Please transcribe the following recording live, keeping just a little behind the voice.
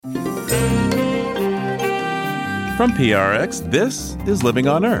From PRX, this is Living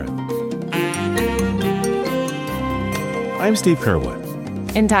on Earth. I'm Steve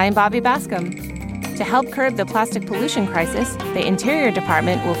Curwood. And I'm Bobby Bascom. To help curb the plastic pollution crisis, the Interior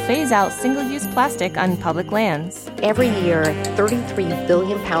Department will phase out single-use plastic on public lands. Every year, 33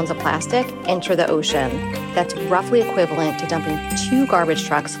 billion pounds of plastic enter the ocean. That's roughly equivalent to dumping 2 garbage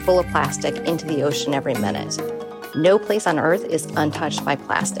trucks full of plastic into the ocean every minute. No place on Earth is untouched by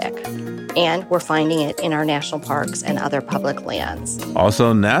plastic. And we're finding it in our national parks and other public lands.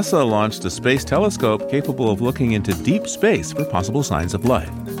 Also, NASA launched a space telescope capable of looking into deep space for possible signs of life.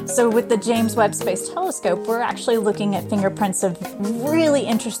 So with the James Webb Space Telescope, we're actually looking at fingerprints of really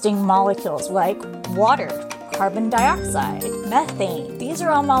interesting molecules like water, carbon dioxide, methane. These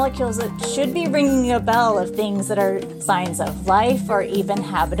are all molecules that should be ringing a bell of things that are signs of life or even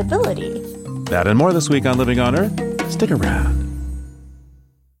habitability. That and more this week on Living on Earth. Stick around.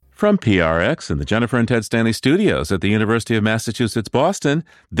 From PRX in the Jennifer and Ted Stanley studios at the University of Massachusetts, Boston,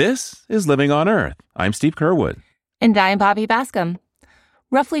 this is Living on Earth. I'm Steve Curwood. And I'm Bobby Bascom.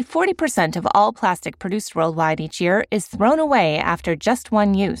 Roughly 40% of all plastic produced worldwide each year is thrown away after just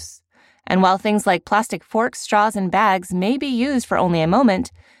one use. And while things like plastic forks, straws, and bags may be used for only a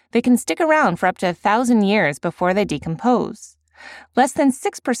moment, they can stick around for up to 1,000 years before they decompose. Less than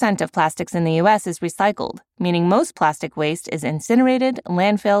 6% of plastics in the U.S. is recycled, meaning most plastic waste is incinerated,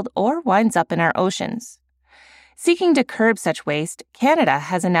 landfilled, or winds up in our oceans. Seeking to curb such waste, Canada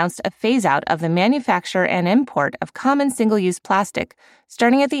has announced a phase-out of the manufacture and import of common single-use plastic,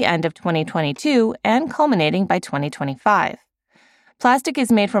 starting at the end of 2022 and culminating by 2025. Plastic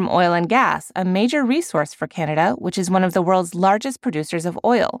is made from oil and gas, a major resource for Canada, which is one of the world's largest producers of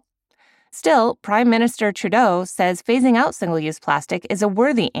oil. Still, Prime Minister Trudeau says phasing out single-use plastic is a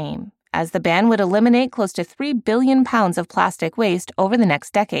worthy aim, as the ban would eliminate close to 3 billion pounds of plastic waste over the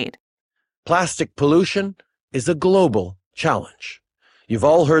next decade. Plastic pollution is a global challenge. You've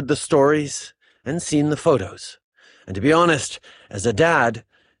all heard the stories and seen the photos. And to be honest, as a dad,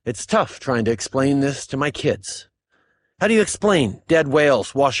 it's tough trying to explain this to my kids. How do you explain dead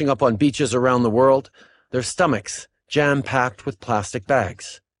whales washing up on beaches around the world, their stomachs jam-packed with plastic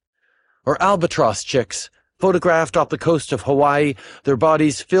bags? Or albatross chicks photographed off the coast of Hawaii, their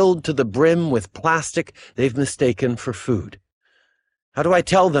bodies filled to the brim with plastic they've mistaken for food? How do I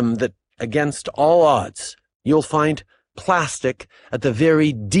tell them that, against all odds, you'll find plastic at the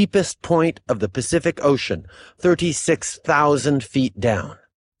very deepest point of the Pacific Ocean, 36,000 feet down?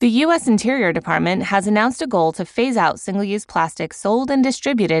 The U.S. Interior Department has announced a goal to phase out single-use plastic sold and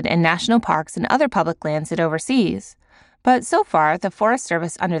distributed in national parks and other public lands it oversees. But so far, the Forest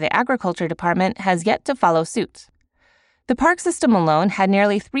Service under the Agriculture Department has yet to follow suit. The park system alone had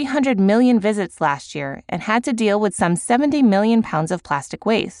nearly 300 million visits last year and had to deal with some 70 million pounds of plastic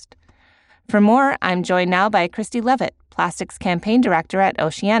waste. For more, I'm joined now by Christy Levitt, Plastics Campaign Director at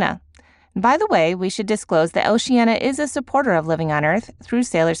Oceana. And by the way, we should disclose that Oceana is a supporter of Living on Earth through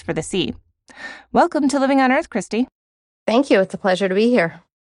Sailors for the Sea. Welcome to Living on Earth, Christy. Thank you. It's a pleasure to be here.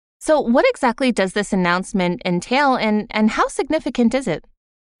 So what exactly does this announcement entail, and how significant is it?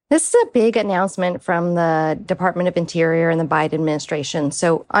 This is a big announcement from the Department of Interior and the Biden administration.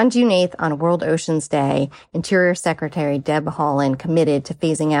 So on June 8th, on World Oceans Day, Interior Secretary Deb Haaland committed to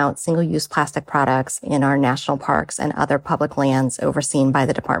phasing out single-use plastic products in our national parks and other public lands overseen by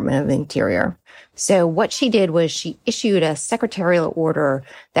the Department of Interior. So what she did was she issued a secretarial order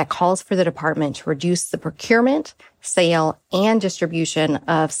that calls for the department to reduce the procurement, sale, and distribution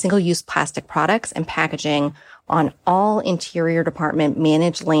of single-use plastic products and packaging on all Interior Department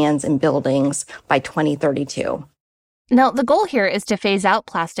managed lands and buildings by 2032. Now, the goal here is to phase out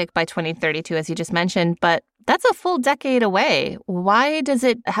plastic by 2032, as you just mentioned, but that's a full decade away. Why does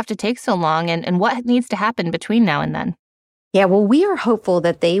it have to take so long, and what needs to happen between now and then? Yeah, well, we are hopeful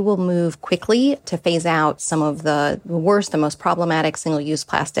that they will move quickly to phase out some of the worst, the most problematic single-use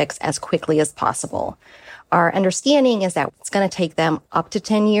plastics as quickly as possible. Our understanding is that it's going to take them up to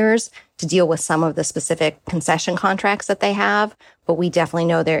 10 years to deal with some of the specific concession contracts that they have, but we definitely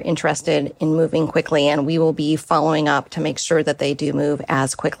know they're interested in moving quickly, and we will be following up to make sure that they do move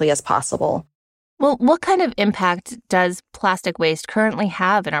as quickly as possible. Well, what kind of impact does plastic waste currently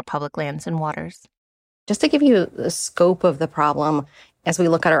have in our public lands and waters? Just to give you the scope of the problem, as we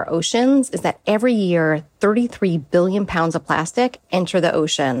look at our oceans, is that every year, 33 billion pounds of plastic enter the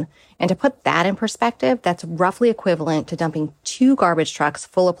ocean. And to put that in perspective, that's roughly equivalent to dumping 2 garbage trucks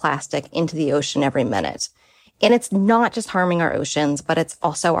full of plastic into the ocean every minute. And it's not just harming our oceans, but it's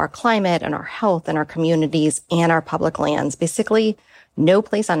also our climate and our health and our communities and our public lands. Basically, no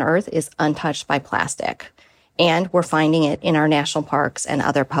place on Earth is untouched by plastic. And we're finding it in our national parks and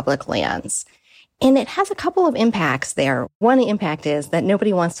other public lands. And it has a couple of impacts there. One impact is that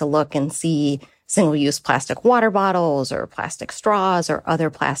nobody wants to look and see single-use plastic water bottles or plastic straws or other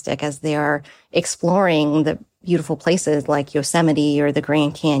plastic as they are exploring the beautiful places like Yosemite or the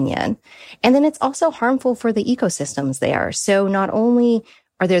Grand Canyon. And then it's also harmful for the ecosystems there. So not only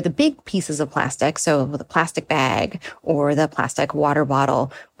are there the big pieces of plastic, so the plastic bag or the plastic water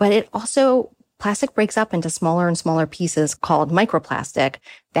bottle, but it also, plastic breaks up into smaller and smaller pieces called microplastic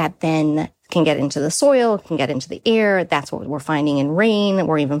that then can get into the soil, can get into the air. That's what we're finding in rain.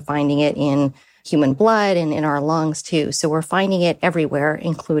 We're even finding it in human blood and in our lungs too. So we're finding it everywhere,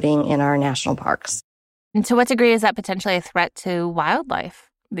 including in our national parks. And to what degree is that potentially a threat to wildlife?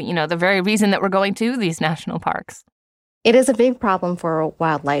 The very reason that we're going to these national parks. It is a big problem for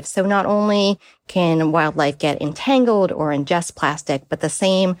wildlife. So not only can wildlife get entangled or ingest plastic, but the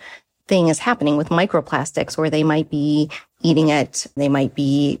same thing is happening with microplastics where they might be eating it, they might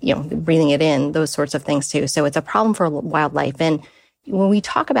be, breathing it in, those sorts of things too. So it's a problem for wildlife. And when we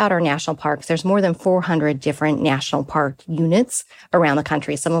talk about our national parks, there's more than 400 different national park units around the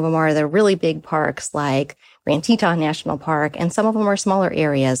country. Some of them are the really big parks like Grand Teton National Park, and some of them are smaller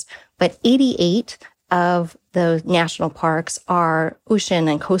areas. But 88 of the national parks are ocean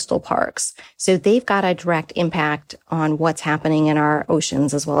and coastal parks. So they've got a direct impact on what's happening in our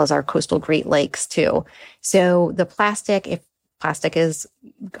oceans as well as our coastal Great Lakes too. So the plastic, if plastic is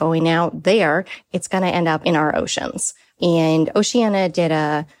going out there, it's going to end up in our oceans. And Oceana did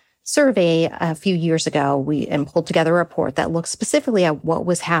a survey a few years ago and pulled together a report that looked specifically at what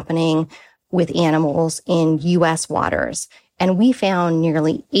was happening with animals in U.S. waters. And we found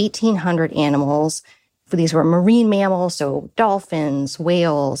nearly 1,800 animals. These were marine mammals, so dolphins,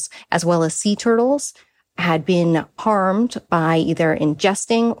 whales, as well as sea turtles, had been harmed by either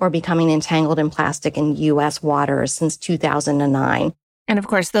ingesting or becoming entangled in plastic in U.S. waters since 2009. And of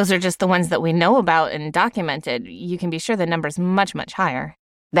course, those are just the ones that we know about and documented. You can be sure the number's much, much higher.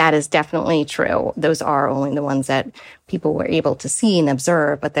 That is definitely true. Those are only the ones that people were able to see and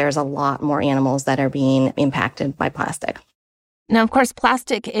observe, but there's a lot more animals that are being impacted by plastic. Now, of course,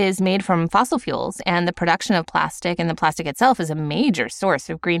 plastic is made from fossil fuels, and the production of plastic and the plastic itself is a major source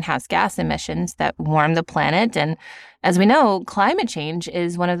of greenhouse gas emissions that warm the planet. And as we know, climate change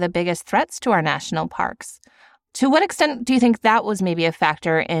is one of the biggest threats to our national parks. To what extent do you think that was maybe a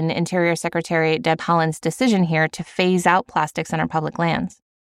factor in Interior Secretary Deb Haaland's decision here to phase out plastics on our public lands?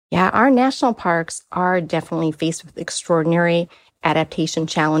 Yeah, our national parks are definitely faced with extraordinary adaptation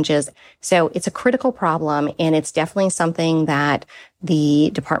challenges. So it's a critical problem, and it's definitely something that the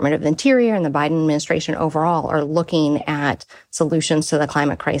Department of Interior and the Biden administration overall are looking at solutions to the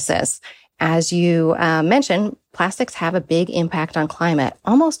climate crisis. As you mentioned, plastics have a big impact on climate.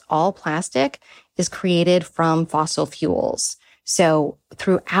 Almost all plastic is created from fossil fuels. So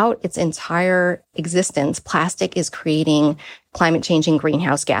throughout its entire existence, plastic is creating climate-changing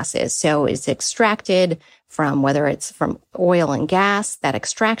greenhouse gases. So it's extracted from, whether it's from oil and gas, that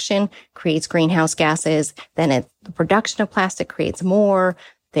extraction creates greenhouse gases. Then the production of plastic creates more.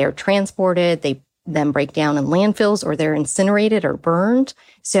 They're transported. They then break down in landfills, or they're incinerated or burned.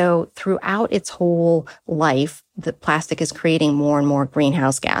 So throughout its whole life, the plastic is creating more and more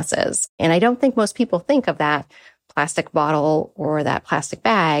greenhouse gases. And I don't think most people think of that plastic bottle or that plastic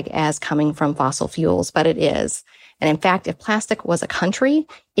bag as coming from fossil fuels, but it is. And in fact, if plastic was a country,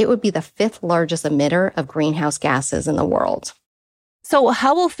 it would be the 5th largest emitter of greenhouse gases in the world. So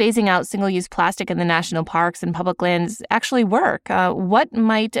how will phasing out single-use plastic in the national parks and public lands actually work? What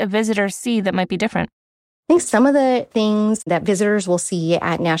might a visitor see that might be different? I think some of the things that visitors will see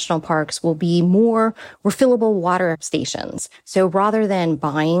at national parks will be more refillable water stations. So rather than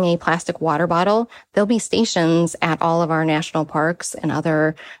buying a plastic water bottle, there'll be stations at all of our national parks and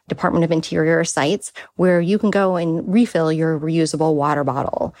other Department of Interior sites where you can go and refill your reusable water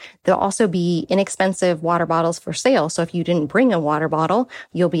bottle. There'll also be inexpensive water bottles for sale. So if you didn't bring a water bottle,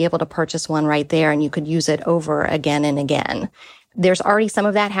 you'll be able to purchase one right there, and you could use it over again and again. There's already some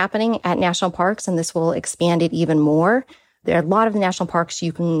of that happening at national parks, and this will expand it even more. There are a lot of the national parks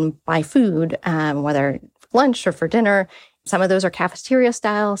you can buy food, whether for lunch or for dinner. Some of those are cafeteria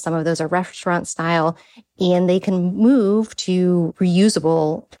style, some of those are restaurant style, and they can move to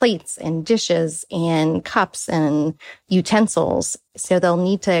reusable plates and dishes and cups and utensils. So they'll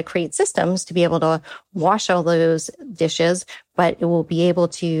need to create systems to be able to wash all those dishes, but it will be able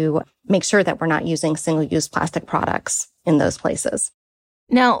to make sure that we're not using single-use plastic products in those places.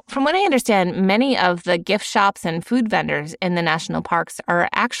 Now, from what I understand, many of the gift shops and food vendors in the national parks are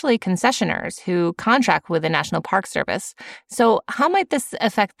actually concessionaires who contract with the National Park Service. So how might this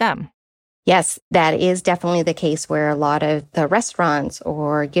affect them? Yes, that is definitely the case where a lot of the restaurants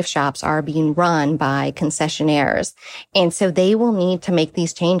or gift shops are being run by concessionaires. And so they will need to make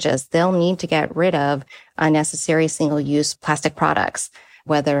these changes. They'll need to get rid of unnecessary single-use plastic products,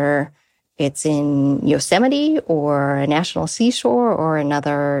 whether it's in Yosemite or a national seashore or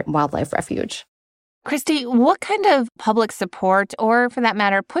another wildlife refuge. Christy, what kind of public support or, for that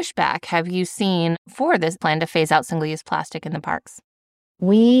matter, pushback have you seen for this plan to phase out single-use plastic in the parks?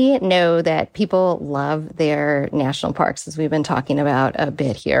 We know that people love their national parks, as we've been talking about a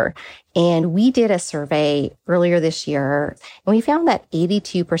bit here. And we did a survey earlier this year, and we found that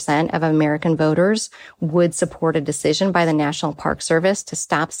 82% of American voters would support a decision by the National Park Service to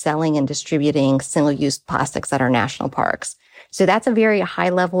stop selling and distributing single-use plastics at our national parks. So that's a very high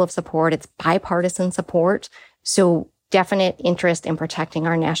level of support. It's bipartisan support. So definite interest in protecting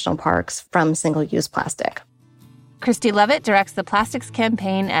our national parks from single-use plastic. Christy Lovett directs the plastics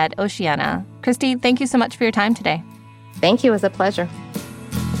campaign at Oceana. Christy, thank you so much for your time today. Thank you. It was a pleasure.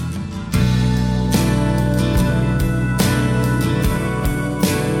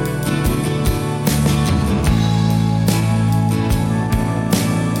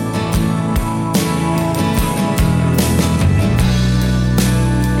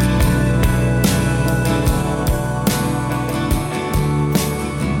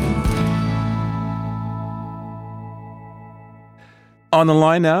 On the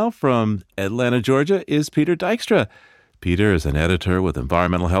line now from Atlanta, Georgia, is Peter Dykstra. Peter is an editor with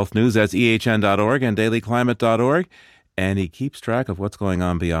environmental health news at ehn.org and dailyclimate.org, and he keeps track of what's going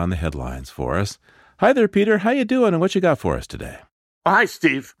on beyond the headlines for us. Hi there, Peter. How you doing, and what you got for us today? Hi,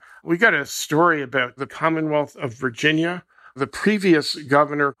 Steve. We got a story about the Commonwealth of Virginia. The previous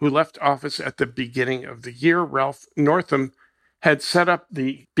governor who left office at the beginning of the year, Ralph Northam, had set up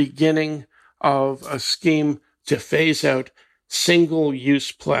the beginning of a scheme to phase out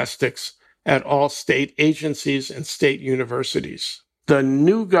single-use plastics at all state agencies and state universities. The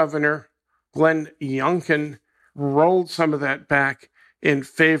new governor, Glenn Youngkin, rolled some of that back in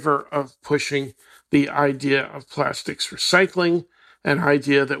favor of pushing the idea of plastics recycling, an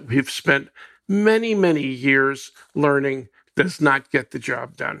idea that we've spent many, many years learning does not get the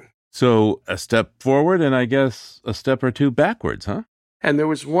job done. So a step forward and I guess a step or two backwards, huh? And there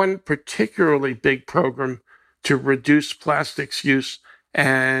was one particularly big program to reduce plastics use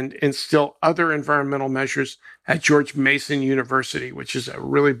and instill other environmental measures at George Mason University, which is a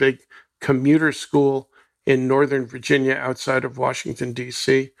really big commuter school in Northern Virginia outside of Washington,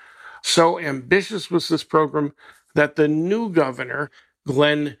 D.C. So ambitious was this program that the new governor,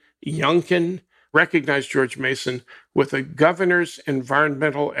 Glenn Youngkin, recognized George Mason with a Governor's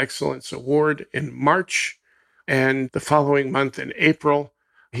Environmental Excellence Award in March. And the following month in April,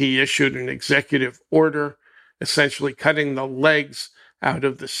 he issued an executive order essentially cutting the legs out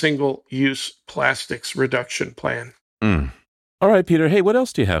of the single-use plastics reduction plan. All right, Peter. Hey, what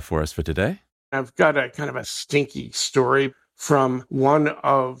else do you have for us for today? I've got a kind of a stinky story from one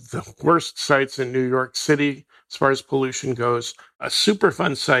of the worst sites in New York City as far as pollution goes, a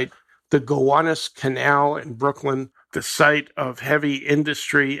Superfund site, the Gowanus Canal in Brooklyn, the site of heavy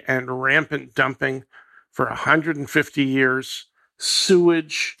industry and rampant dumping for 150 years,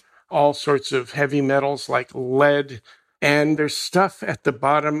 sewage, all sorts of heavy metals like lead, and there's stuff at the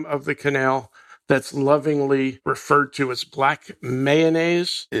bottom of the canal that's lovingly referred to as black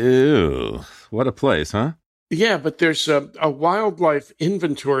mayonnaise. Ew, what a place, huh? Yeah, but there's a wildlife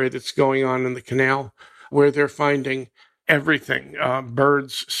inventory that's going on in the canal where they're finding everything,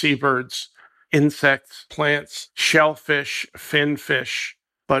 birds, seabirds, insects, plants, shellfish, finfish.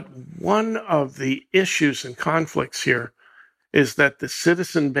 But one of the issues and conflicts here is that the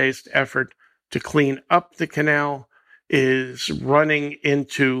citizen-based effort to clean up the canal is running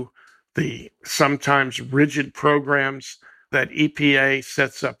into the sometimes rigid programs that EPA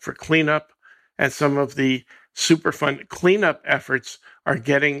sets up for cleanup, and some of the Superfund cleanup efforts are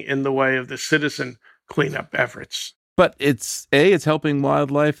getting in the way of the citizen cleanup efforts. But it's A, it's helping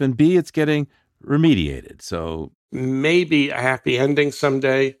wildlife, and B, it's getting remediated. So maybe a happy ending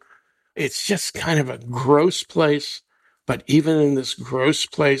someday. It's just kind of a gross place. But even in this gross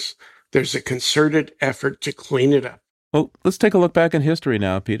place, there's a concerted effort to clean it up. Well, let's take a look back in history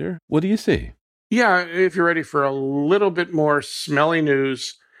now, Peter. What do you see? Yeah, if you're ready for a little bit more smelly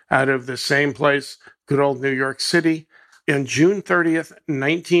news out of the same place, good old New York City. On June 30th,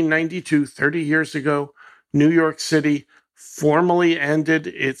 1992, 30 years ago, New York City formally ended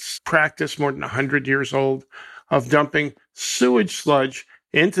its practice, more than 100 years old, of dumping sewage sludge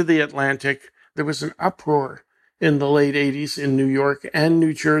into the Atlantic. There was an uproar in the late 80s in New York and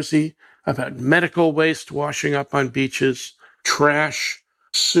New Jersey about medical waste washing up on beaches, trash,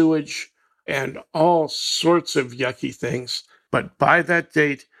 sewage. and all sorts of yucky things. But by that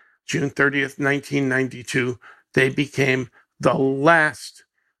date, June 30th, 1992, they became the last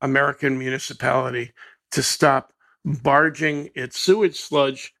American municipality to stop barging its sewage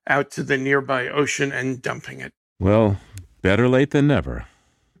sludge out to the nearby ocean and dumping it. Well, better late than never.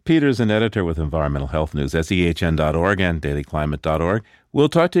 Peter's an editor with Environmental Health News, SEHN.org and dailyclimate.org. We'll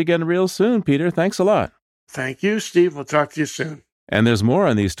talk to you again real soon, Peter. Thanks a lot. Thank you, Steve. We'll talk to you soon. And there's more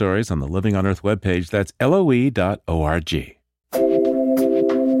on these stories on the Living on Earth webpage. That's LOE.org.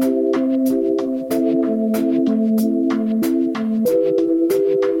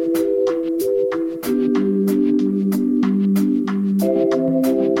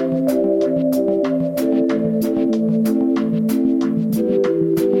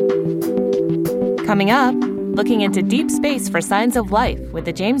 Coming up, looking into deep space for signs of life with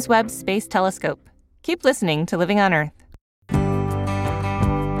the James Webb Space Telescope. Keep listening to Living on Earth.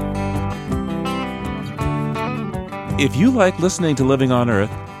 If you like listening to Living on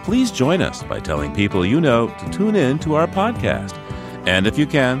Earth, please join us by telling people you know to tune in to our podcast. And if you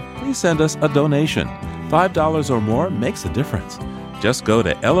can, please send us a donation. $5 or more makes a difference. Just go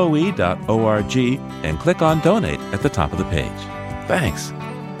to LOE.org and click on Donate at the top of the page. Thanks.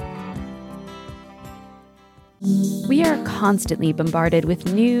 We are constantly bombarded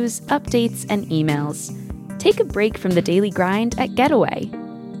with news, updates, and emails. Take a break from the daily grind at Getaway.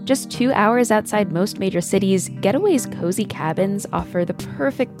 Just 2 hours outside most major cities, Getaway's cozy cabins offer the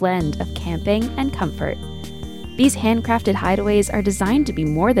perfect blend of camping and comfort. These handcrafted hideaways are designed to be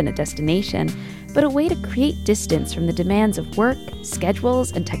more than a destination, but a way to create distance from the demands of work,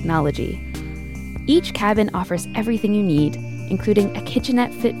 schedules, and technology. Each cabin offers everything you need, including a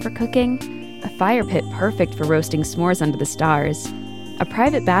kitchenette fit for cooking, a fire pit perfect for roasting s'mores under the stars, a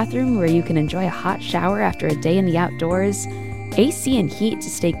private bathroom where you can enjoy a hot shower after a day in the outdoors, AC and heat to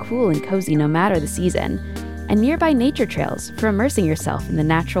stay cool and cozy no matter the season, and nearby nature trails for immersing yourself in the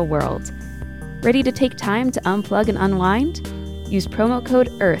natural world. Ready to take time to unplug and unwind? Use promo code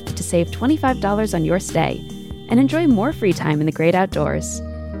EARTH to save $25 on your stay and enjoy more free time in the great outdoors.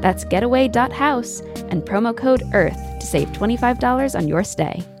 That's getaway.house and promo code EARTH to save $25 on your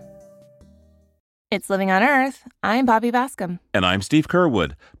stay. It's Living on Earth. I'm Bobby Bascom. And I'm Steve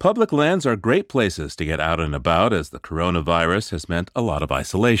Curwood. Public lands are great places to get out and about as the coronavirus has meant a lot of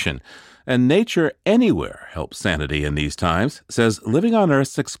isolation. And nature anywhere helps sanity in these times, says Living on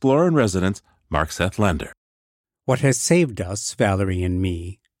Earth's explorer-in-residence, Mark Seth Lender. What has saved us, Valerie and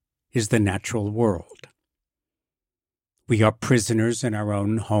me, is the natural world. We are prisoners in our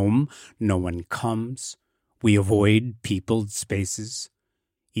own home. No one comes. We avoid peopled spaces.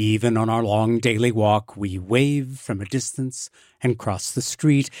 Even on our long daily walk, we wave from a distance and cross the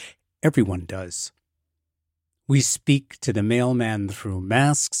street. Everyone does. We speak to the mailman through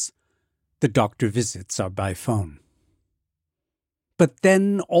masks. The doctor visits are by phone. But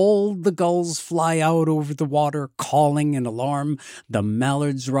then all the gulls fly out over the water, calling in alarm. The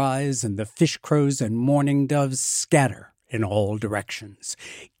mallards rise, and the fish crows and mourning doves scatter in all directions.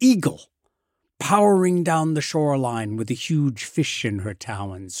 Eagle, powering down the shoreline with a huge fish in her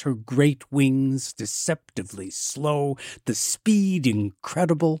talons, her great wings deceptively slow, the speed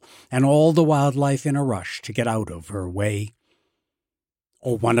incredible, and all the wildlife in a rush to get out of her way.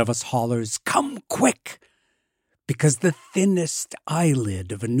 Or one of us hollers, "Come quick!" because the thinnest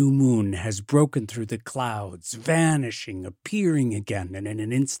eyelid of a new moon has broken through the clouds, vanishing, appearing again, and in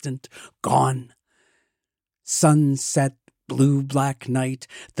an instant, gone. Sunset, blue-black night,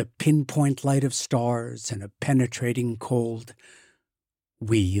 the pinpoint light of stars, and a penetrating cold.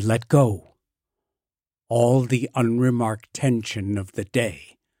 We let go. All the unremarked tension of the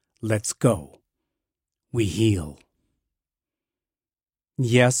day lets go. We heal.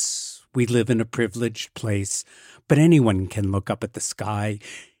 Yes, we live in a privileged place, but anyone can look up at the sky.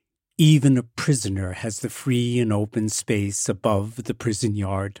 Even a prisoner has the free and open space above the prison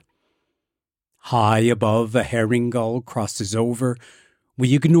yard. High above, a herring gull crosses over.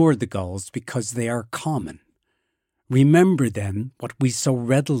 We ignore the gulls because they are common. Remember then what we so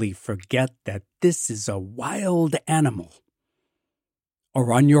readily forget, that this is a wild animal.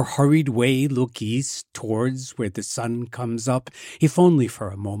 Or on your hurried way, look east towards where the sun comes up, if only for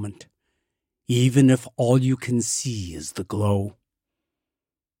a moment, even if all you can see is the glow.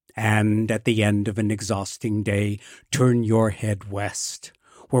 And at the end of an exhausting day, turn your head west,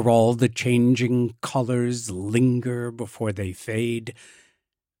 where all the changing colors linger before they fade.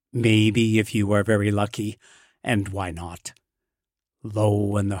 Maybe, if you are very lucky, and why not?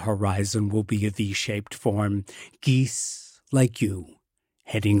 Low on the horizon will be a V-shaped form, geese like you,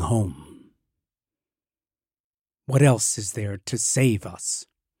 heading home. What else is there to save us?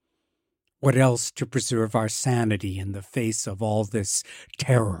 What else to preserve our sanity in the face of all this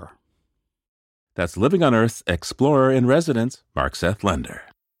terror? That's Living on Earth's Explorer in Residence, Mark Seth Lender.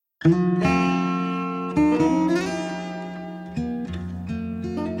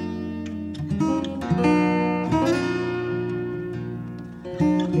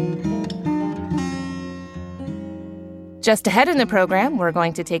 Just ahead in the program, we're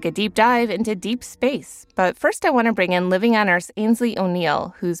going to take a deep dive into deep space. But first, I want to bring in Living on Earth's Ainsley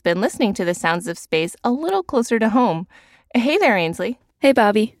O'Neill, who's been listening to the sounds of space a little closer to home. Hey there, Ainsley. Hey,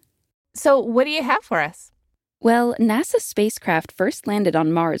 Bobby. So what do you have for us? Well, NASA's spacecraft first landed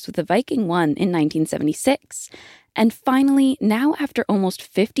on Mars with the Viking 1 in 1976. And finally, now after almost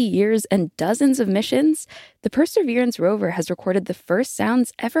 50 years and dozens of missions, the Perseverance rover has recorded the first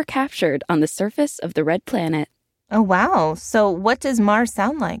sounds ever captured on the surface of the red planet. Oh, wow. So what does Mars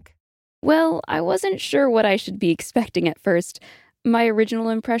sound like? Well, I wasn't sure what I should be expecting at first. My original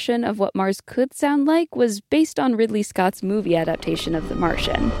impression of what Mars could sound like was based on Ridley Scott's movie adaptation of The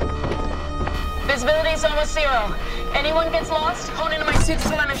Martian. Visibility's almost zero. Anyone gets lost, hone into my suit's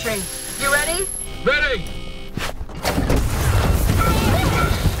telemetry. You ready? Ready!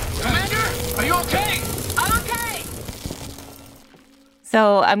 Commander, are you okay? I'm okay!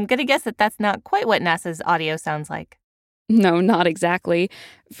 So I'm going to guess that that's not quite what NASA's audio sounds like. No, not exactly.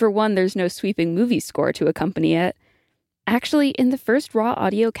 For one, there's no sweeping movie score to accompany it. Actually, in the first raw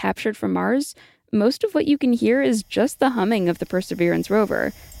audio captured from Mars, most of what you can hear is just the humming of the Perseverance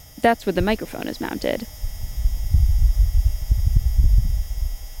rover. That's where the microphone is mounted.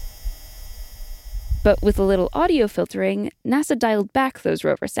 But with a little audio filtering, NASA dialed back those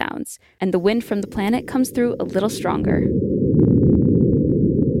rover sounds, and the wind from the planet comes through a little stronger.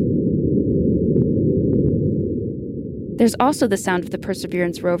 There's also the sound of the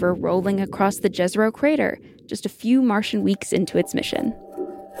Perseverance rover rolling across the Jezero crater, just a few Martian weeks into its mission.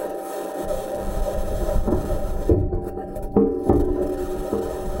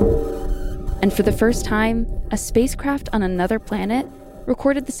 And for the first time, a spacecraft on another planet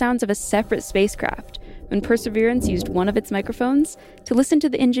recorded the sounds of a separate spacecraft when Perseverance used one of its microphones to listen to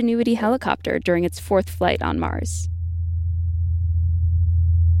the Ingenuity helicopter during its fourth flight on Mars.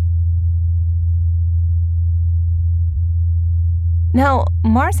 Now,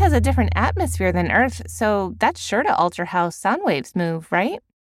 Mars has a different atmosphere than Earth, so that's sure to alter how sound waves move, right?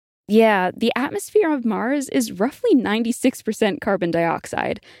 Yeah, the atmosphere of Mars is roughly 96% carbon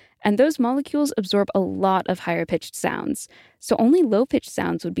dioxide, and those molecules absorb a lot of higher-pitched sounds, so only low-pitched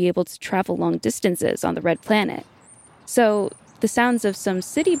sounds would be able to travel long distances on the red planet. So the sounds of some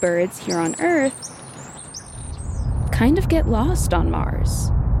city birds here on Earth kind of get lost on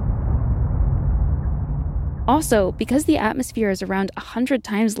Mars. Also, because the atmosphere is around 100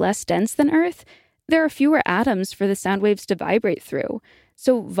 times less dense than Earth, there are fewer atoms for the sound waves to vibrate through,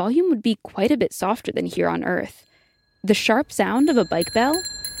 so volume would be quite a bit softer than here on Earth. The sharp sound of a bike bell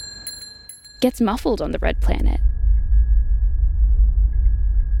gets muffled on the red planet.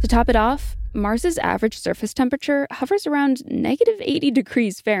 To top it off, Mars's average surface temperature hovers around negative 80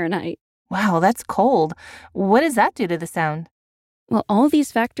 degrees Fahrenheit. Wow, that's cold. What does that do to the sound? Well, all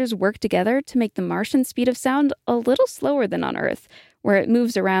these factors work together to make the Martian speed of sound a little slower than on Earth, where it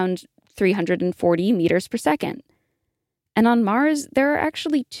moves around 340 meters per second. And on Mars, there are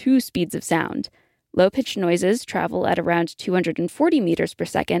actually two speeds of sound. Low-pitched noises travel at around 240 meters per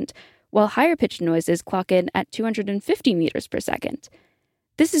second, while higher-pitched noises clock in at 250 meters per second.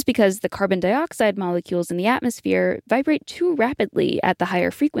 This is because the carbon dioxide molecules in the atmosphere vibrate too rapidly at the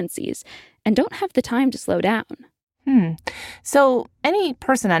higher frequencies and don't have the time to slow down. So any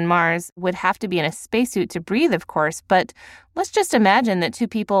person on Mars would have to be in a spacesuit to breathe, of course, but let's just imagine that two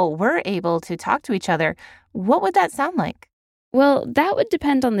people were able to talk to each other. What would that sound like? Well, that would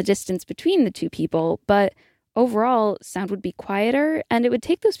depend on the distance between the two people, but overall, sound would be quieter, and it would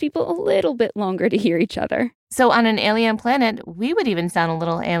take those people a little bit longer to hear each other. So on an alien planet, we would even sound a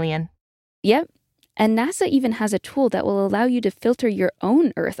little alien. Yep. And NASA even has a tool that will allow you to filter your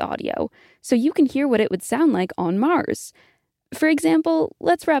own Earth audio, so you can hear what it would sound like on Mars. For example,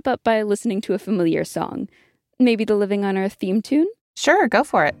 let's wrap up by listening to a familiar song. Maybe the Living on Earth theme tune? Sure, go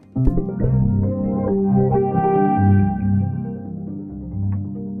for it.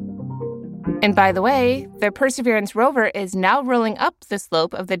 And by the way, the Perseverance rover is now rolling up the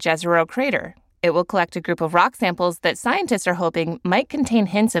slope of the Jezero crater. It will collect a group of rock samples that scientists are hoping might contain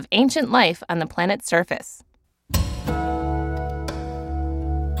hints of ancient life on the planet's surface.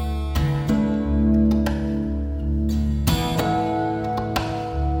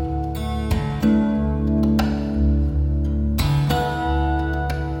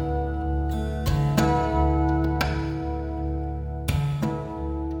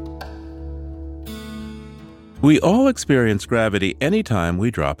 We all experience gravity anytime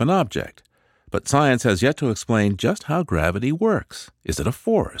we drop an object. But science has yet to explain just how gravity works. Is it a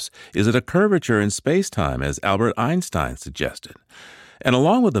force? Is it a curvature in space-time, as Albert Einstein suggested? And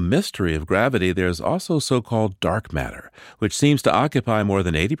along with the mystery of gravity, there's also so-called dark matter, which seems to occupy more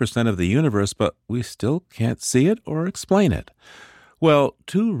than 80% of the universe, but we still can't see it or explain it. Well,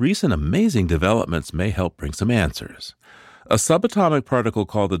 two recent amazing developments may help bring some answers. A subatomic particle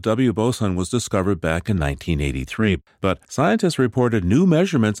called the W boson was discovered back in 1983, but scientists reported new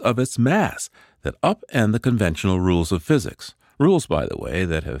measurements of its mass that upend the conventional rules of physics. Rules, by the way,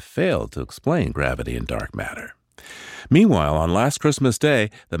 that have failed to explain gravity and dark matter. Meanwhile, on last Christmas Day,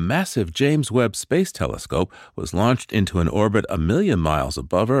 the massive James Webb Space Telescope was launched into an orbit 1 million miles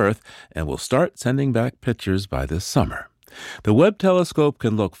above Earth and will start sending back pictures by this summer. The Webb telescope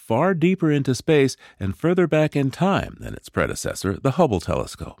can look far deeper into space and further back in time than its predecessor, the Hubble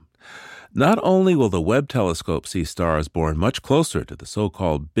telescope. Not only will the Webb telescope see stars born much closer to the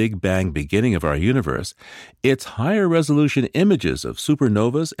so-called Big Bang beginning of our universe, its higher resolution images of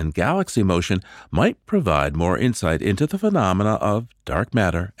supernovas and galaxy motion might provide more insight into the phenomena of dark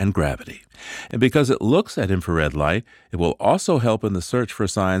matter and gravity. And because it looks at infrared light, it will also help in the search for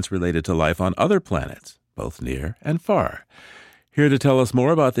signs related to life on other planets, both near and far. Here to tell us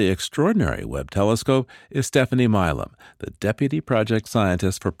more about the extraordinary Webb telescope is Stephanie Milam, the Deputy Project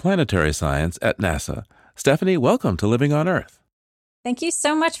Scientist for Planetary Science at NASA. Stephanie, welcome to Living on Earth. Thank you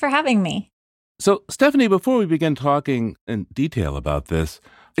so much for having me. So, Stephanie, before we begin talking in detail about this,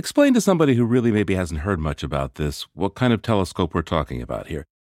 explain to somebody who really maybe hasn't heard much about this what kind of telescope we're talking about here.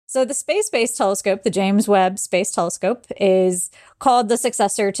 So the space-based telescope, the James Webb Space Telescope, is called the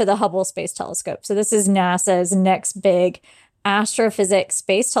successor to the Hubble Space Telescope. So this is NASA's next big astrophysics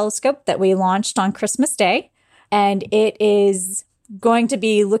space telescope that we launched on Christmas Day. And it is going to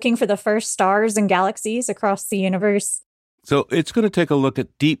be looking for the first stars and galaxies across the universe. So it's going to take a look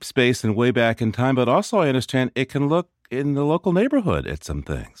at deep space and way back in time, but also I understand it can look in the local neighborhood at some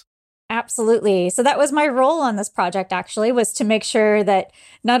things. Absolutely. So that was my role on this project, actually, was to make sure that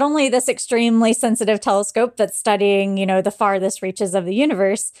not only this extremely sensitive telescope that's studying, the farthest reaches of the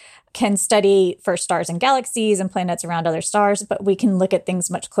universe can study first stars and galaxies and planets around other stars, but we can look at things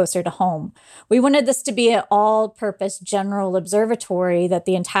much closer to home. We wanted this to be an all-purpose general observatory that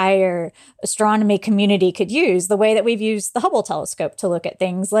the entire astronomy community could use, the way that we've used the Hubble telescope to look at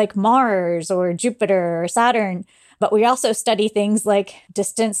things like Mars or Jupiter or Saturn. But we also study things like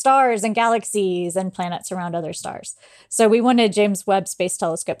distant stars and galaxies and planets around other stars. So we wanted James Webb Space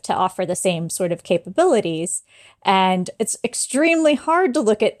Telescope to offer the same sort of capabilities. And it's extremely hard to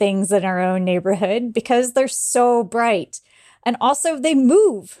look at things in our own neighborhood because they're so bright. And also they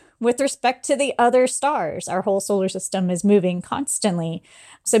move with respect to the other stars. Our whole solar system is moving constantly.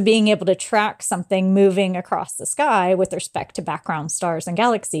 So being able to track something moving across the sky with respect to background stars and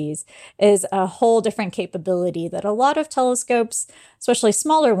galaxies is a whole different capability that a lot of telescopes, especially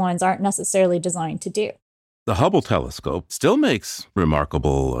smaller ones, aren't necessarily designed to do. The Hubble telescope still makes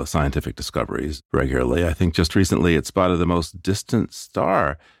remarkable scientific discoveries regularly. I think just recently it spotted the most distant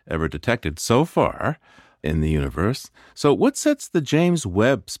star ever detected so far in the universe. So what sets the James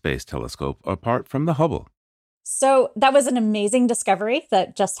Webb Space Telescope apart from the Hubble? So that was an amazing discovery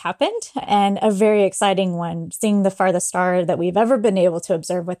that just happened and a very exciting one. Seeing the farthest star that we've ever been able to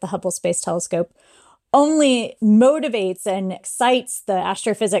observe with the Hubble Space Telescope only motivates and excites the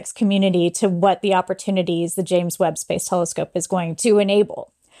astrophysics community to what the opportunities the James Webb Space Telescope is going to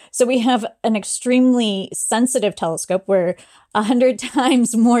enable. So we have an extremely sensitive telescope. We're 100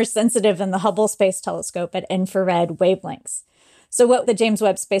 times more sensitive than the Hubble Space Telescope at infrared wavelengths. So what the James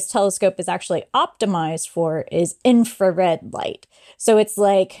Webb Space Telescope is actually optimized for is infrared light. So it's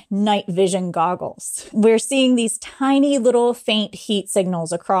like night vision goggles. We're seeing these tiny little faint heat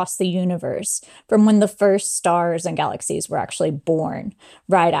signals across the universe from when the first stars and galaxies were actually born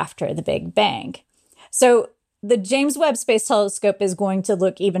right after the Big Bang. So the James Webb Space Telescope is going to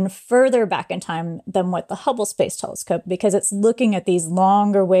look even further back in time than what the Hubble Space Telescope, because it's looking at these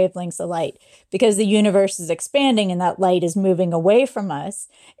longer wavelengths of light. Because the universe is expanding and that light is moving away from us,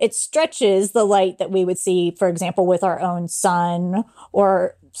 it stretches the light that we would see, for example, with our own sun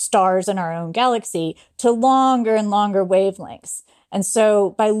or stars in our own galaxy to longer and longer wavelengths. And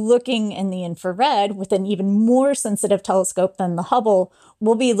so by looking in the infrared with an even more sensitive telescope than the Hubble,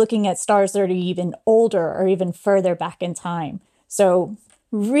 we'll be looking at stars that are even older or even further back in time. So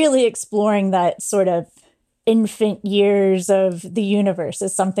really exploring that sort of infant years of the universe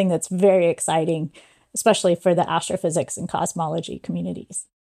is something that's very exciting, especially for the astrophysics and cosmology communities.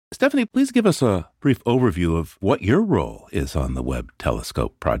 Stephanie, please give us a brief overview of what your role is on the Webb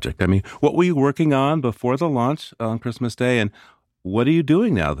Telescope project. I mean, what were you working on before the launch on Christmas Day, and what are you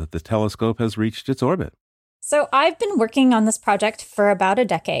doing now that the telescope has reached its orbit? So I've been working on this project for about a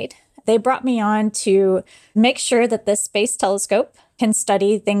decade. They brought me on to make sure that this space telescope can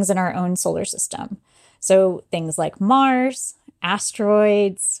study things in our own solar system. So things like Mars,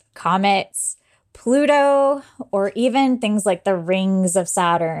 asteroids, comets, Pluto, or even things like the rings of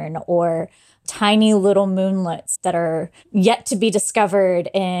Saturn or tiny little moonlets that are yet to be discovered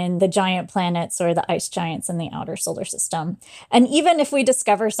in the giant planets or the ice giants in the outer solar system. And even if we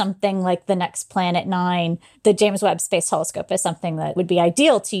discover something like the next Planet 9, the James Webb Space Telescope is something that would be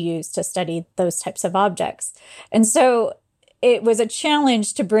ideal to use to study those types of objects. And so it was a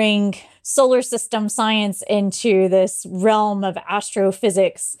challenge to bring solar system science into this realm of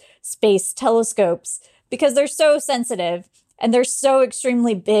astrophysics space telescopes because they're so sensitive and they're so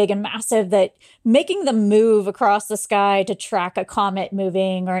extremely big and massive that making them move across the sky to track a comet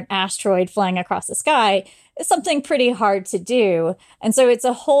moving or an asteroid flying across the sky is something pretty hard to do. And so it's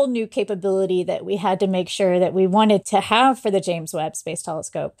a whole new capability that we had to make sure that we wanted to have for the James Webb Space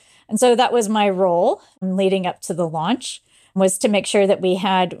Telescope. And so that was my role leading up to the launch, was to make sure that we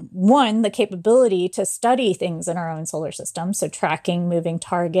had, one, the capability to study things in our own solar system, so tracking moving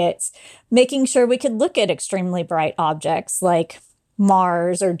targets, making sure we could look at extremely bright objects like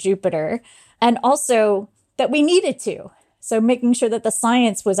Mars or Jupiter, and also that we needed to. So making sure that the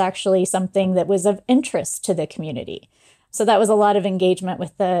science was actually something that was of interest to the community. So that was a lot of engagement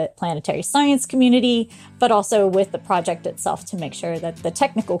with the planetary science community, but also with the project itself to make sure that the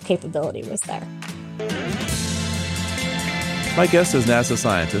technical capability was there. My guest is NASA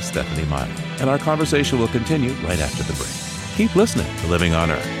scientist Stephanie Milam, and our conversation will continue right after the break. Keep listening to Living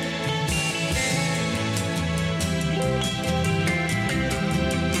on Earth.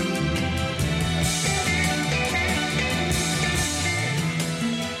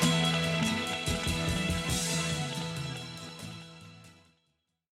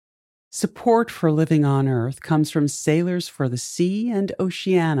 Support for Living on Earth comes from Sailors for the Sea and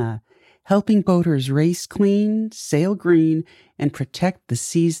Oceana, helping boaters race clean, sail green, and protect the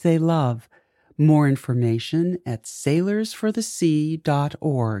seas they love. More information at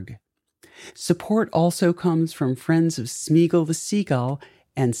sailorsforthesea.org. Support also comes from Friends of Smeagol the Seagull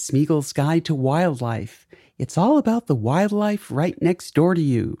and Smeagol's Guide to Wildlife. It's all about the wildlife right next door to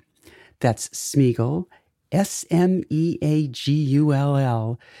you. That's Smeagol, Smeagull,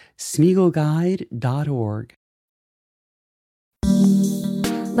 smeagolguide.org.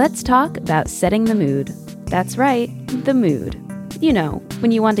 Let's talk about setting the mood. That's right, the mood. You know,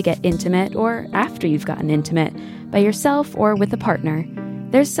 when you want to get intimate or after you've gotten intimate, by yourself or with a partner,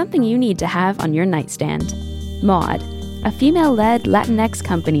 there's something you need to have on your nightstand. Maude, a female-led Latinx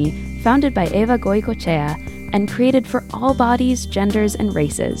company founded by Eva Goicoechea and created for all bodies, genders, and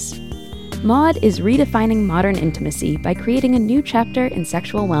races. Maude is redefining modern intimacy by creating a new chapter in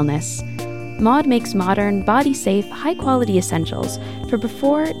sexual wellness. Maude makes modern, body-safe, high-quality essentials for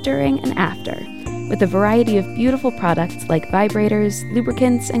before, during, and after, with a variety of beautiful products like vibrators,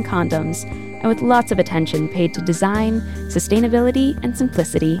 lubricants, and condoms, and with lots of attention paid to design, sustainability, and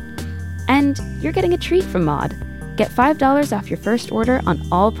simplicity. And you're getting a treat from Maude. Get $5 off your first order on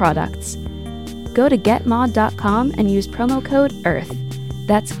all products. Go to getmaude.com and use promo code EARTH.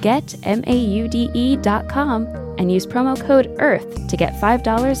 That's getmaude.com and use promo code EARTH to get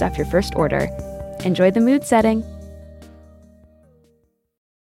 $5 off your first order. Enjoy the mood setting.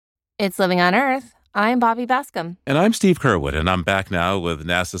 It's Living on Earth. I'm Bobby Bascom. And I'm Steve Curwood, and I'm back now with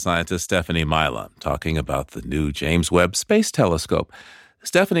NASA scientist Stephanie Milam talking about the new James Webb Space Telescope.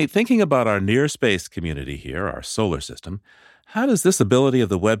 Stephanie, thinking about our near-space community here, our solar system, how does this ability of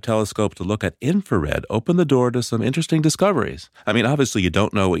the Webb telescope to look at infrared open the door to some interesting discoveries? I mean, obviously you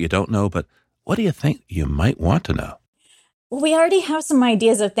don't know what you don't know, but what do you think you might want to know? Well, we already have some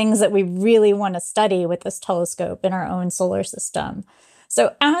ideas of things that we really want to study with this telescope in our own solar system.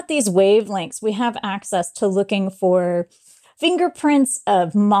 So at these wavelengths, we have access to looking for fingerprints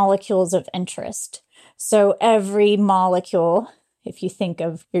of molecules of interest. So every molecule, if you think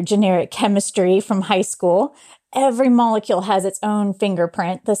of your generic chemistry from high school, every molecule has its own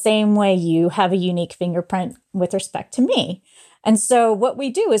fingerprint, the same way you have a unique fingerprint with respect to me. And so what we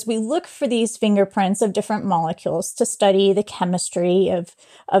do is we look for these fingerprints of different molecules to study the chemistry of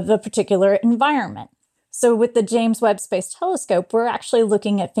a particular environment. So with the James Webb Space Telescope, we're actually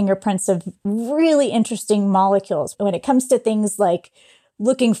looking at fingerprints of really interesting molecules when it comes to things like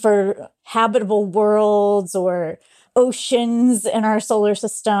looking for habitable worlds or oceans in our solar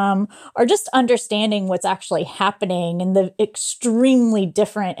system, or just understanding what's actually happening in the extremely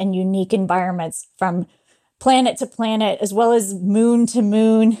different and unique environments from planet to planet, as well as moon to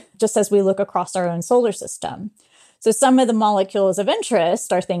moon, just as we look across our own solar system. So some of the molecules of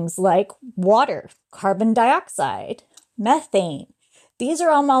interest are things like water, carbon dioxide, methane. These are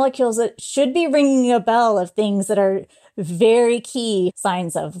all molecules that should be ringing a bell of things that are very key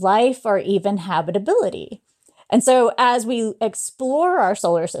signs of life or even habitability. And so as we explore our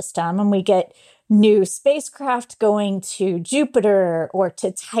solar system and we get new spacecraft going to Jupiter or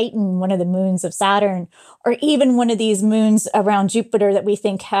to Titan, one of the moons of Saturn, or even one of these moons around Jupiter that we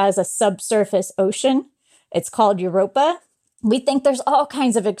think has a subsurface ocean, it's called Europa. We think there's all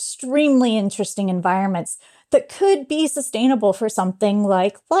kinds of extremely interesting environments that could be sustainable for something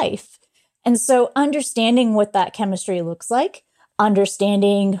like life. And so understanding what that chemistry looks like,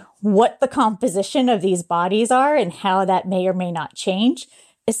 understanding what the composition of these bodies are and how that may or may not change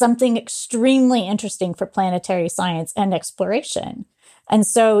is something extremely interesting for planetary science and exploration. And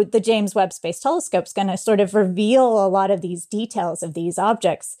so the James Webb Space Telescope is going to sort of reveal a lot of these details of these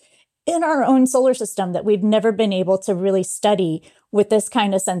objects in our own solar system that we've never been able to really study with this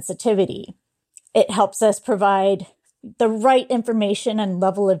kind of sensitivity. It helps us provide the right information and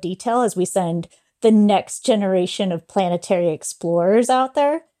level of detail as we send the next generation of planetary explorers out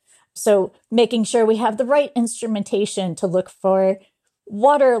there. So making sure we have the right instrumentation to look for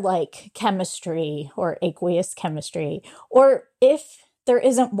water-like chemistry or aqueous chemistry, or if there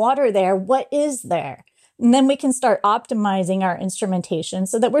isn't water there, what is there? And then we can start optimizing our instrumentation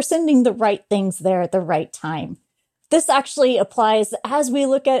so that we're sending the right things there at the right time. This actually applies as we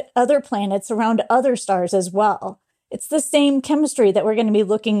look at other planets around other stars as well. It's the same chemistry that we're going to be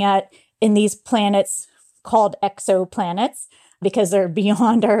looking at in these planets called exoplanets because they're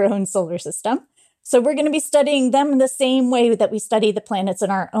beyond our own solar system. So we're going to be studying them in the same way that we study the planets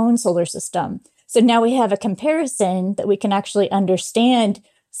in our own solar system. So now we have a comparison that we can actually understand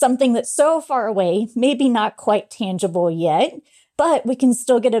something that's so far away, maybe not quite tangible yet, but we can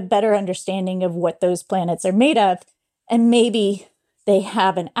still get a better understanding of what those planets are made of. And maybe they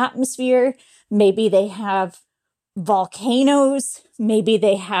have an atmosphere, maybe they have volcanoes, maybe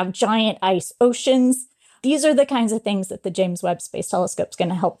they have giant ice oceans. These are the kinds of things that the James Webb Space Telescope is going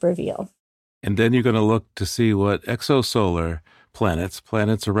to help reveal. And then you're going to look to see what exosolar planets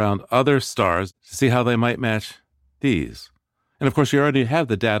around other stars, to see how they might match these. And of course, you already have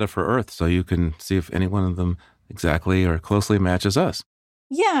the data for Earth, so you can see if any one of them exactly or closely matches us.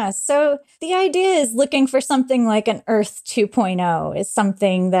 Yeah, so the idea is looking for something like an Earth 2.0 is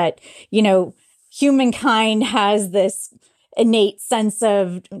something that, humankind has this innate sense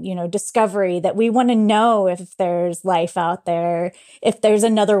of, discovery that we want to know if there's life out there, if there's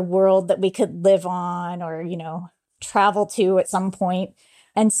another world that we could live on or, travel to at some point.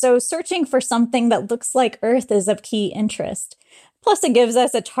 And so searching for something that looks like Earth is of key interest. Plus, it gives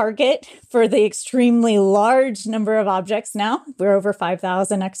us a target for the extremely large number of objects now. We're over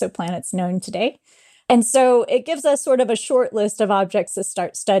 5,000 exoplanets known today. And so it gives us sort of a short list of objects to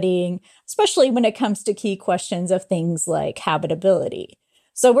start studying, especially when it comes to key questions of things like habitability.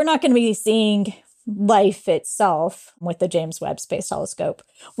 So we're not going to be seeing life itself with the James Webb Space Telescope.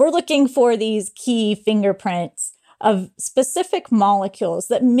 We're looking for these key fingerprints of specific molecules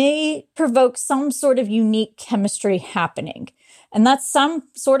that may provoke some sort of unique chemistry happening. And that's some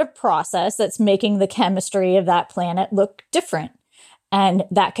sort of process that's making the chemistry of that planet look different. And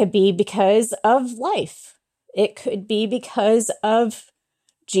that could be because of life. It could be because of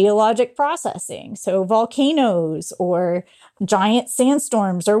geologic processing. So volcanoes or giant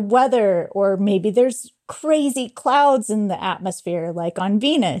sandstorms or weather, or maybe there's crazy clouds in the atmosphere like on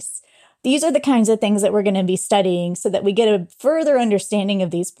Venus. These are the kinds of things that we're going to be studying so that we get a further understanding of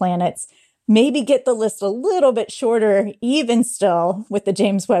these planets, maybe get the list a little bit shorter, even still with the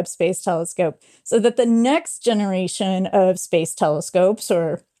James Webb Space Telescope, so that the next generation of space telescopes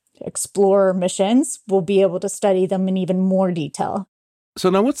or explorer missions will be able to study them in even more detail.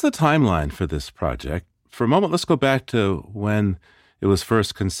 So now what's the timeline for this project? For a moment, let's go back to when it was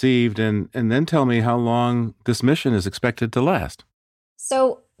first conceived and then tell me how long this mission is expected to last.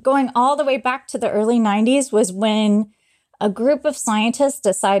 So going all the way back to the early 90s was when a group of scientists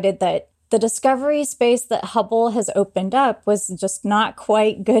decided that the discovery space that Hubble has opened up was just not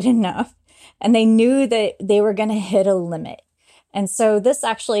quite good enough. And they knew that they were going to hit a limit. And so this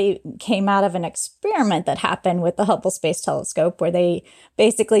actually came out of an experiment that happened with the Hubble Space Telescope, where they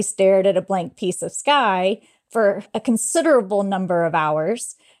basically stared at a blank piece of sky for a considerable number of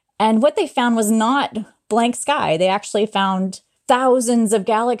hours. And what they found was not blank sky. They actually found thousands of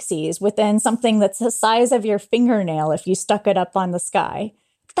galaxies within something that's the size of your fingernail if you stuck it up on the sky.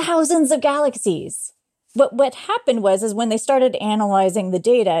 Thousands of galaxies. But what happened is when they started analyzing the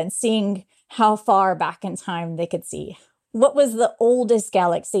data and seeing how far back in time they could see, what was the oldest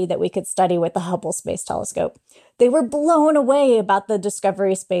galaxy that we could study with the Hubble Space Telescope? They were blown away about the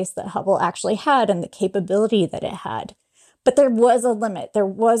discovery space that Hubble actually had and the capability that it had. But there was a limit. There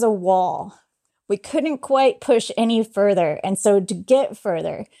was a wall. We couldn't quite push any further. And so to get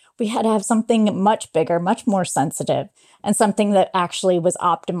further, we had to have something much bigger, much more sensitive, and something that actually was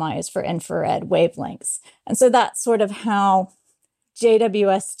optimized for infrared wavelengths. And so that's sort of how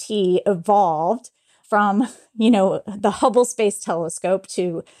JWST evolved from, the Hubble Space Telescope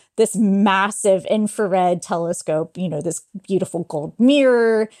to this massive infrared telescope, this beautiful gold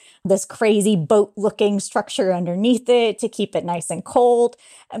mirror, this crazy boat-looking structure underneath it to keep it nice and cold,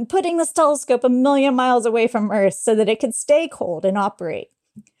 and putting this telescope 1 million miles away from Earth so that it could stay cold and operate.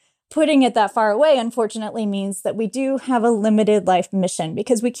 Putting it that far away, unfortunately, means that we do have a limited life mission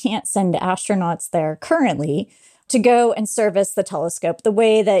because we can't send astronauts there currently to go and service the telescope the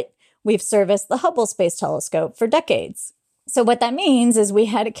way that we've serviced the Hubble Space Telescope for decades. So what that means is we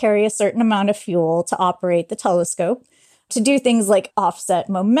had to carry a certain amount of fuel to operate the telescope, to do things like offset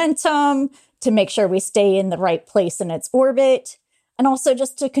momentum, to make sure we stay in the right place in its orbit, and also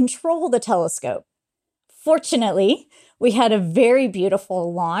just to control the telescope. Fortunately, we had a very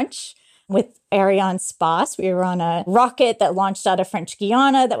beautiful launch with Arianespace. We were on a rocket that launched out of French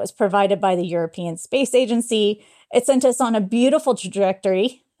Guiana that was provided by the European Space Agency. It sent us on a beautiful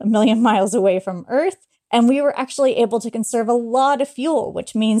trajectory 1 million miles away from Earth. And we were actually able to conserve a lot of fuel,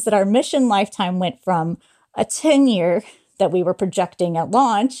 which means that our mission lifetime went from a 10-year that we were projecting at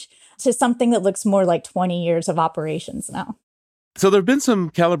launch to something that looks more like 20 years of operations now. So there have been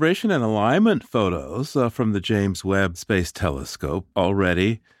some calibration and alignment photos from the James Webb Space Telescope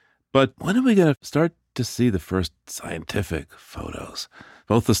already. But when are we going to start to see the first scientific photos?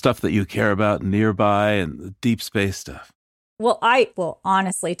 Both the stuff that you care about nearby and the deep space stuff. Well, I will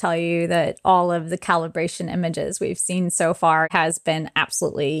honestly tell you that all of the calibration images we've seen so far has been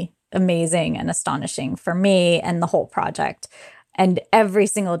absolutely amazing and astonishing for me and the whole project. And every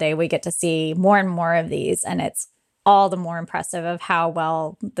single day we get to see more and more of these. And it's all the more impressive of how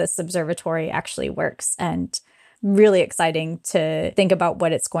well this observatory actually works, and really exciting to think about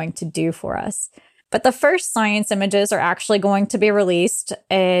what it's going to do for us. But the first science images are actually going to be released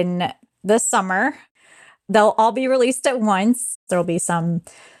in the summer. They'll all be released at once. There'll be some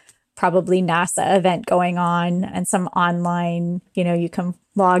probably NASA event going on and some online, you can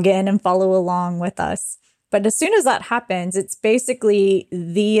log in and follow along with us. But as soon as that happens, it's basically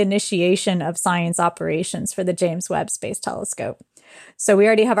the initiation of science operations for the James Webb Space Telescope. So we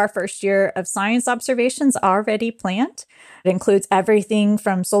already have our first year of science observations already planned. It includes everything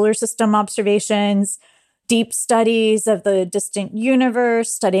from solar system observations, deep studies of the distant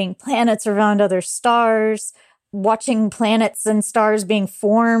universe, studying planets around other stars, watching planets and stars being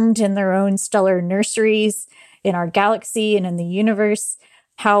formed in their own stellar nurseries in our galaxy and in the universe,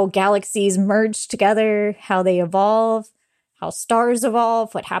 how galaxies merge together, how they evolve, how stars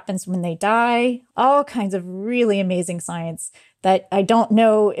evolve, what happens when they die, all kinds of really amazing science that I don't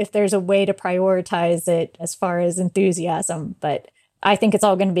know if there's a way to prioritize it as far as enthusiasm, but I think it's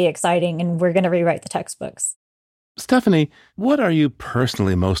all going to be exciting and we're going to rewrite the textbooks. Stephanie, what are you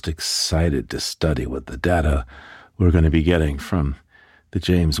personally most excited to study with the data we're going to be getting from the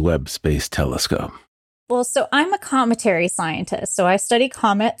James Webb Space Telescope? Well, so I'm a cometary scientist, so I study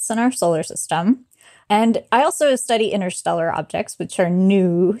comets in our solar system. And I also study interstellar objects, which are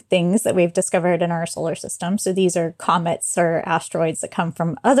new things that we've discovered in our solar system. So these are comets or asteroids that come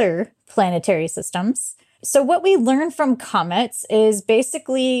from other planetary systems. So what we learn from comets is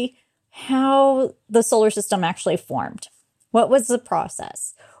basically how the solar system actually formed. What was the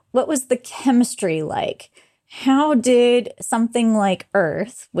process? What was the chemistry like? How did something like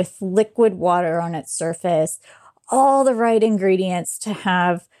Earth, with liquid water on its surface, all the right ingredients to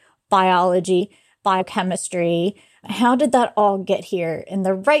have biology, biochemistry, how did that all get here in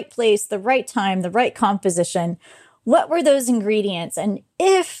the right place, the right time, the right composition? What were those ingredients? And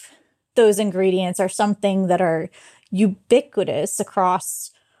if those ingredients are something that are ubiquitous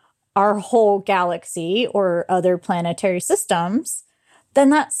across our whole galaxy or other planetary systems, then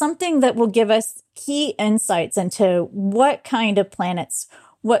that's something that will give us key insights into what kind of planets,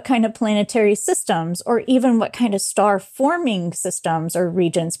 what kind of planetary systems, or even what kind of star-forming systems or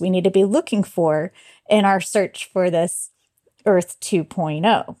regions we need to be looking for in our search for this Earth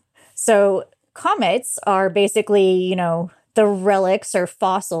 2.0. So comets are basically, the relics or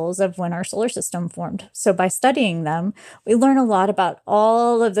fossils of when our solar system formed. So by studying them, we learn a lot about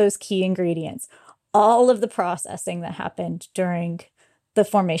all of those key ingredients, all of the processing that happened during the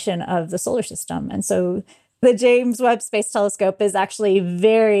formation of the solar system. And so the James Webb Space Telescope is actually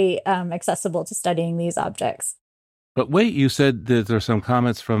very accessible to studying these objects. But wait, you said that there's some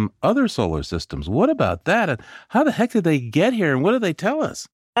comments from other solar systems. What about that? And how the heck did they get here? And what do they tell us?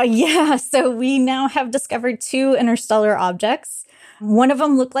 So we now have discovered 2 interstellar objects. One of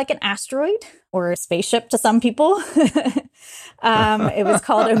them looked like an asteroid or a spaceship to some people. It was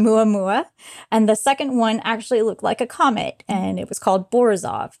called Oumuamua. And the second one actually looked like a comet, and it was called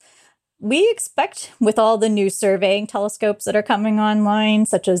Borisov. We expect, with all the new surveying telescopes that are coming online,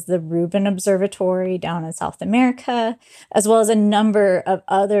 such as the Rubin Observatory down in South America, as well as a number of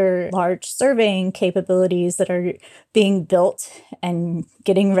other large surveying capabilities that are being built and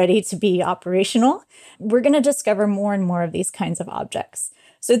getting ready to be operational, we're going to discover more and more of these kinds of objects.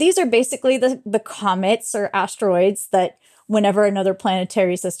 So these are basically the comets or asteroids that whenever another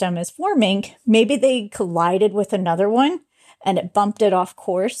planetary system is forming, maybe they collided with another one, and it bumped it off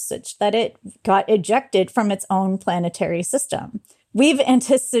course such that it got ejected from its own planetary system. We've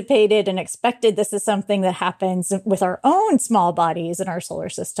anticipated and expected this is something that happens with our own small bodies in our solar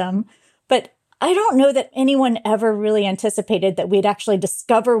system, but I don't know that anyone ever really anticipated that we'd actually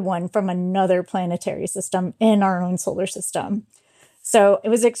discover one from another planetary system in our own solar system. So it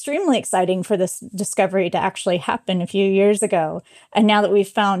was extremely exciting for this discovery to actually happen a few years ago. And now that we've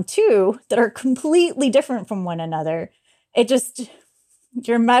found 2 that are completely different from one another,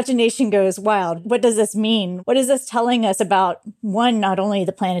 your imagination goes wild. What does this mean? What is this telling us about, one, not only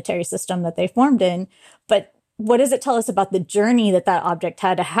the planetary system that they formed in, but what does it tell us about the journey that object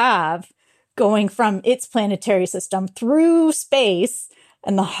had to have going from its planetary system through space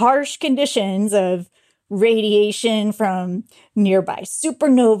and the harsh conditions of radiation from nearby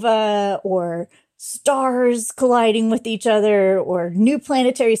supernova or stars colliding with each other or new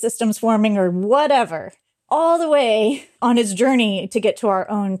planetary systems forming or whatever, all the way on its journey to get to our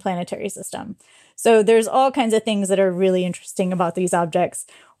own planetary system. So there's all kinds of things that are really interesting about these objects.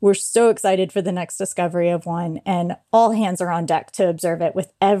 We're so excited for the next discovery of one, and all hands are on deck to observe it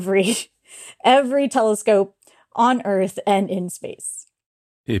with every telescope on Earth and in space.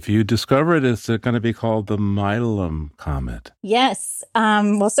 If you discover it, it's going to be called the Milam Comet. Yes.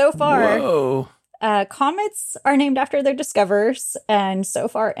 Well, so far, comets are named after their discoverers, and so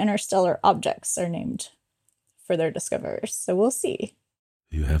far interstellar objects are named for their discoverers. So we'll see.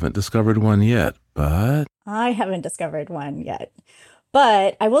 You haven't discovered one yet, but... I haven't discovered one yet.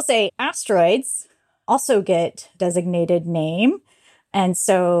 But I will say asteroids also get designated name. And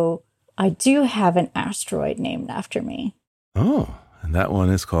so I do have an asteroid named after me. Oh, and that one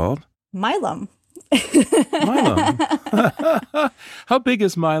is called? Milam. Milam. How big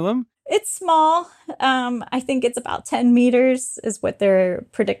is Milam? It's small. I think it's about 10 meters is what they're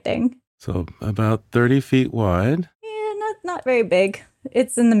predicting. So about 30 feet wide. Yeah, not very big.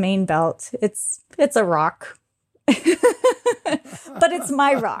 It's in the main belt. It's a rock. But it's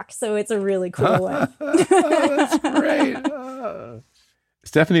my rock, so it's a really cool one. That's great.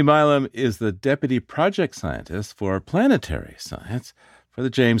 Stephanie Milam is the Deputy Project Scientist for Planetary Science for the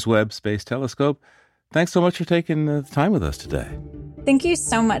James Webb Space Telescope. Thanks so much for taking the time with us today. Thank you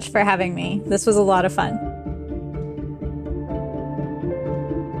so much for having me. This was a lot of fun.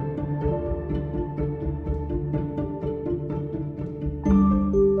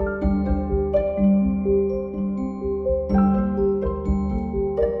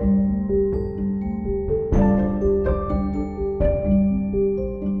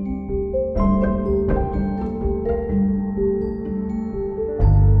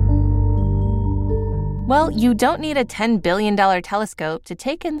 Well, you don't need a $10 billion telescope to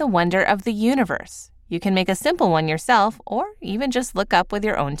take in the wonder of the universe. You can make a simple one yourself, or even just look up with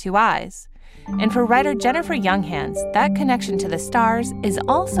your own 2 eyes. And for writer Jennifer Younghands, that connection to the stars is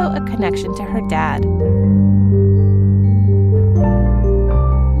also a connection to her dad.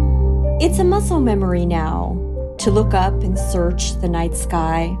 It's a muscle memory now to look up and search the night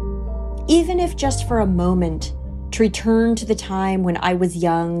sky, even if just for a moment, to return to the time when I was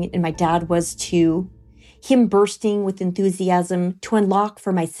young and my dad was too. Him bursting with enthusiasm to unlock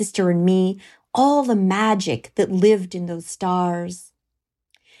for my sister and me all the magic that lived in those stars.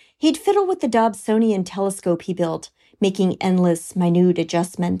 He'd fiddle with the Dobsonian telescope he built, making endless, minute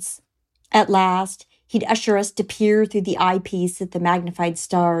adjustments. At last, he'd usher us to peer through the eyepiece at the magnified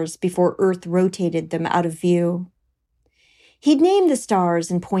stars before Earth rotated them out of view. He'd name the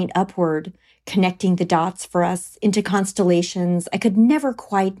stars and point upward, connecting the dots for us into constellations I could never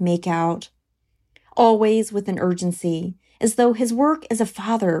quite make out. Always with an urgency, as though his work as a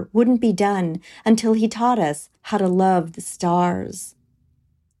father wouldn't be done until he taught us how to love the stars.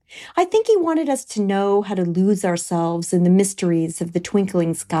 I think he wanted us to know how to lose ourselves in the mysteries of the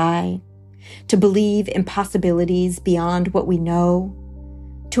twinkling sky, to believe in possibilities beyond what we know,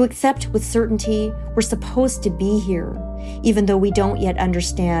 to accept with certainty we're supposed to be here, even though we don't yet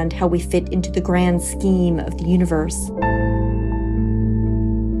understand how we fit into the grand scheme of the universe.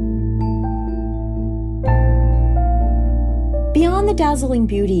 Beyond the dazzling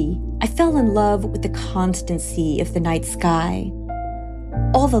beauty, I fell in love with the constancy of the night sky.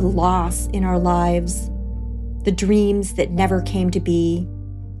 All the loss in our lives, the dreams that never came to be,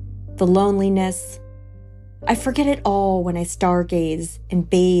 the loneliness. I forget it all when I stargaze and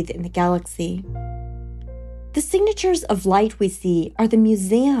bathe in the galaxy. The signatures of light we see are the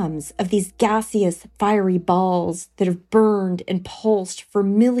museums of these gaseous, fiery balls that have burned and pulsed for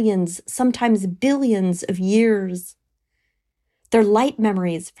millions, sometimes billions of years. They're light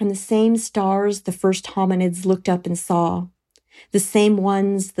memories from the same stars the first hominids looked up and saw, the same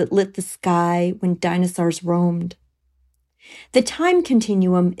ones that lit the sky when dinosaurs roamed. The time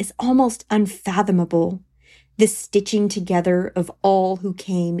continuum is almost unfathomable, this stitching together of all who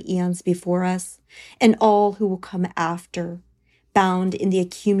came eons before us and all who will come after, bound in the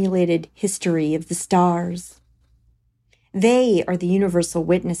accumulated history of the stars. They are the universal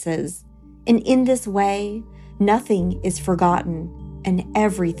witnesses, and in this way, nothing is forgotten and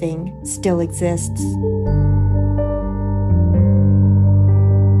everything still exists.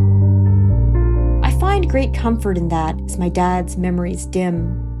 I find great comfort in that as my dad's memories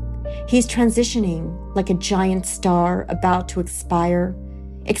dim. He's transitioning like a giant star about to expire,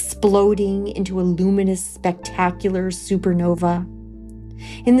 exploding into a luminous, spectacular supernova.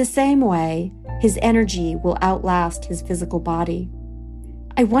 In the same way, his energy will outlast his physical body.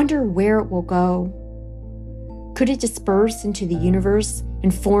 I wonder where it will go. Could it disperse into the universe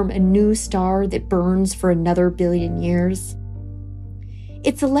and form a new star that burns for another billion years?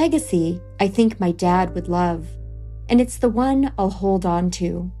 It's a legacy I think my dad would love, and it's the one I'll hold on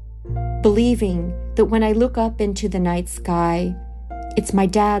to, believing that when I look up into the night sky, it's my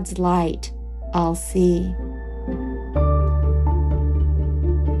dad's light I'll see.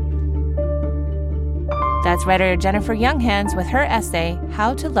 That's writer Jennifer Younghans with her essay,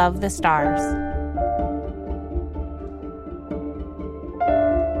 How to Love the Stars.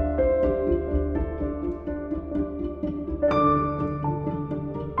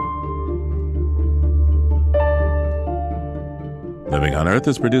 Living on Earth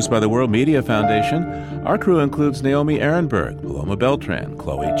is produced by the World Media Foundation. Our crew includes Naomi Ehrenberg, Paloma Beltran,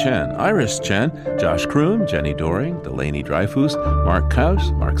 Chloe Chen, Iris Chen, Josh Kroom, Jenny Doring, Delaney Dreyfus, Mark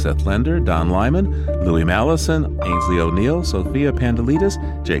Kausch, Mark Seth Lender, Don Lyman, Louis Mallison, Ainsley O'Neill, Sophia Pandelides,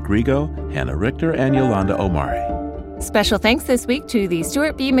 Jake Rigo, Hannah Richter, and Yolanda Omari. Special thanks this week to the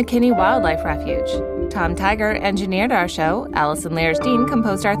Stuart B. McKinney Wildlife Refuge. Tom Tiger engineered our show. Allison Lairs-Dean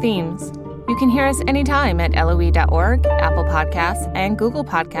composed our themes. You can hear us anytime at LOE.org, Apple Podcasts, and Google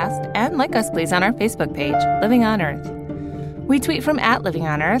Podcasts, and like us, please, on our Facebook page, Living on Earth. We tweet from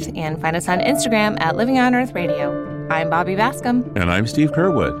 @LivingOnEarth and find us on Instagram @LivingOnEarthRadio. I'm Bobby Bascom. And I'm Steve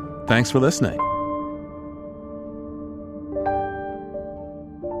Curwood. Thanks for listening.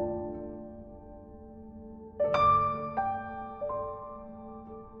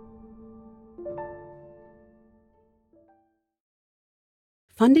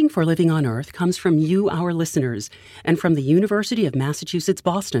 Funding for Living on Earth comes from you, our listeners, and from the University of Massachusetts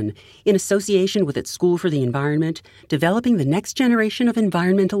Boston, in association with its School for the Environment, developing the next generation of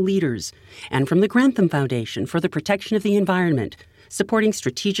environmental leaders, and from the Grantham Foundation for the Protection of the Environment, supporting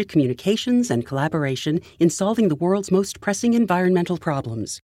strategic communications and collaboration in solving the world's most pressing environmental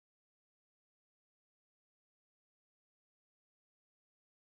problems.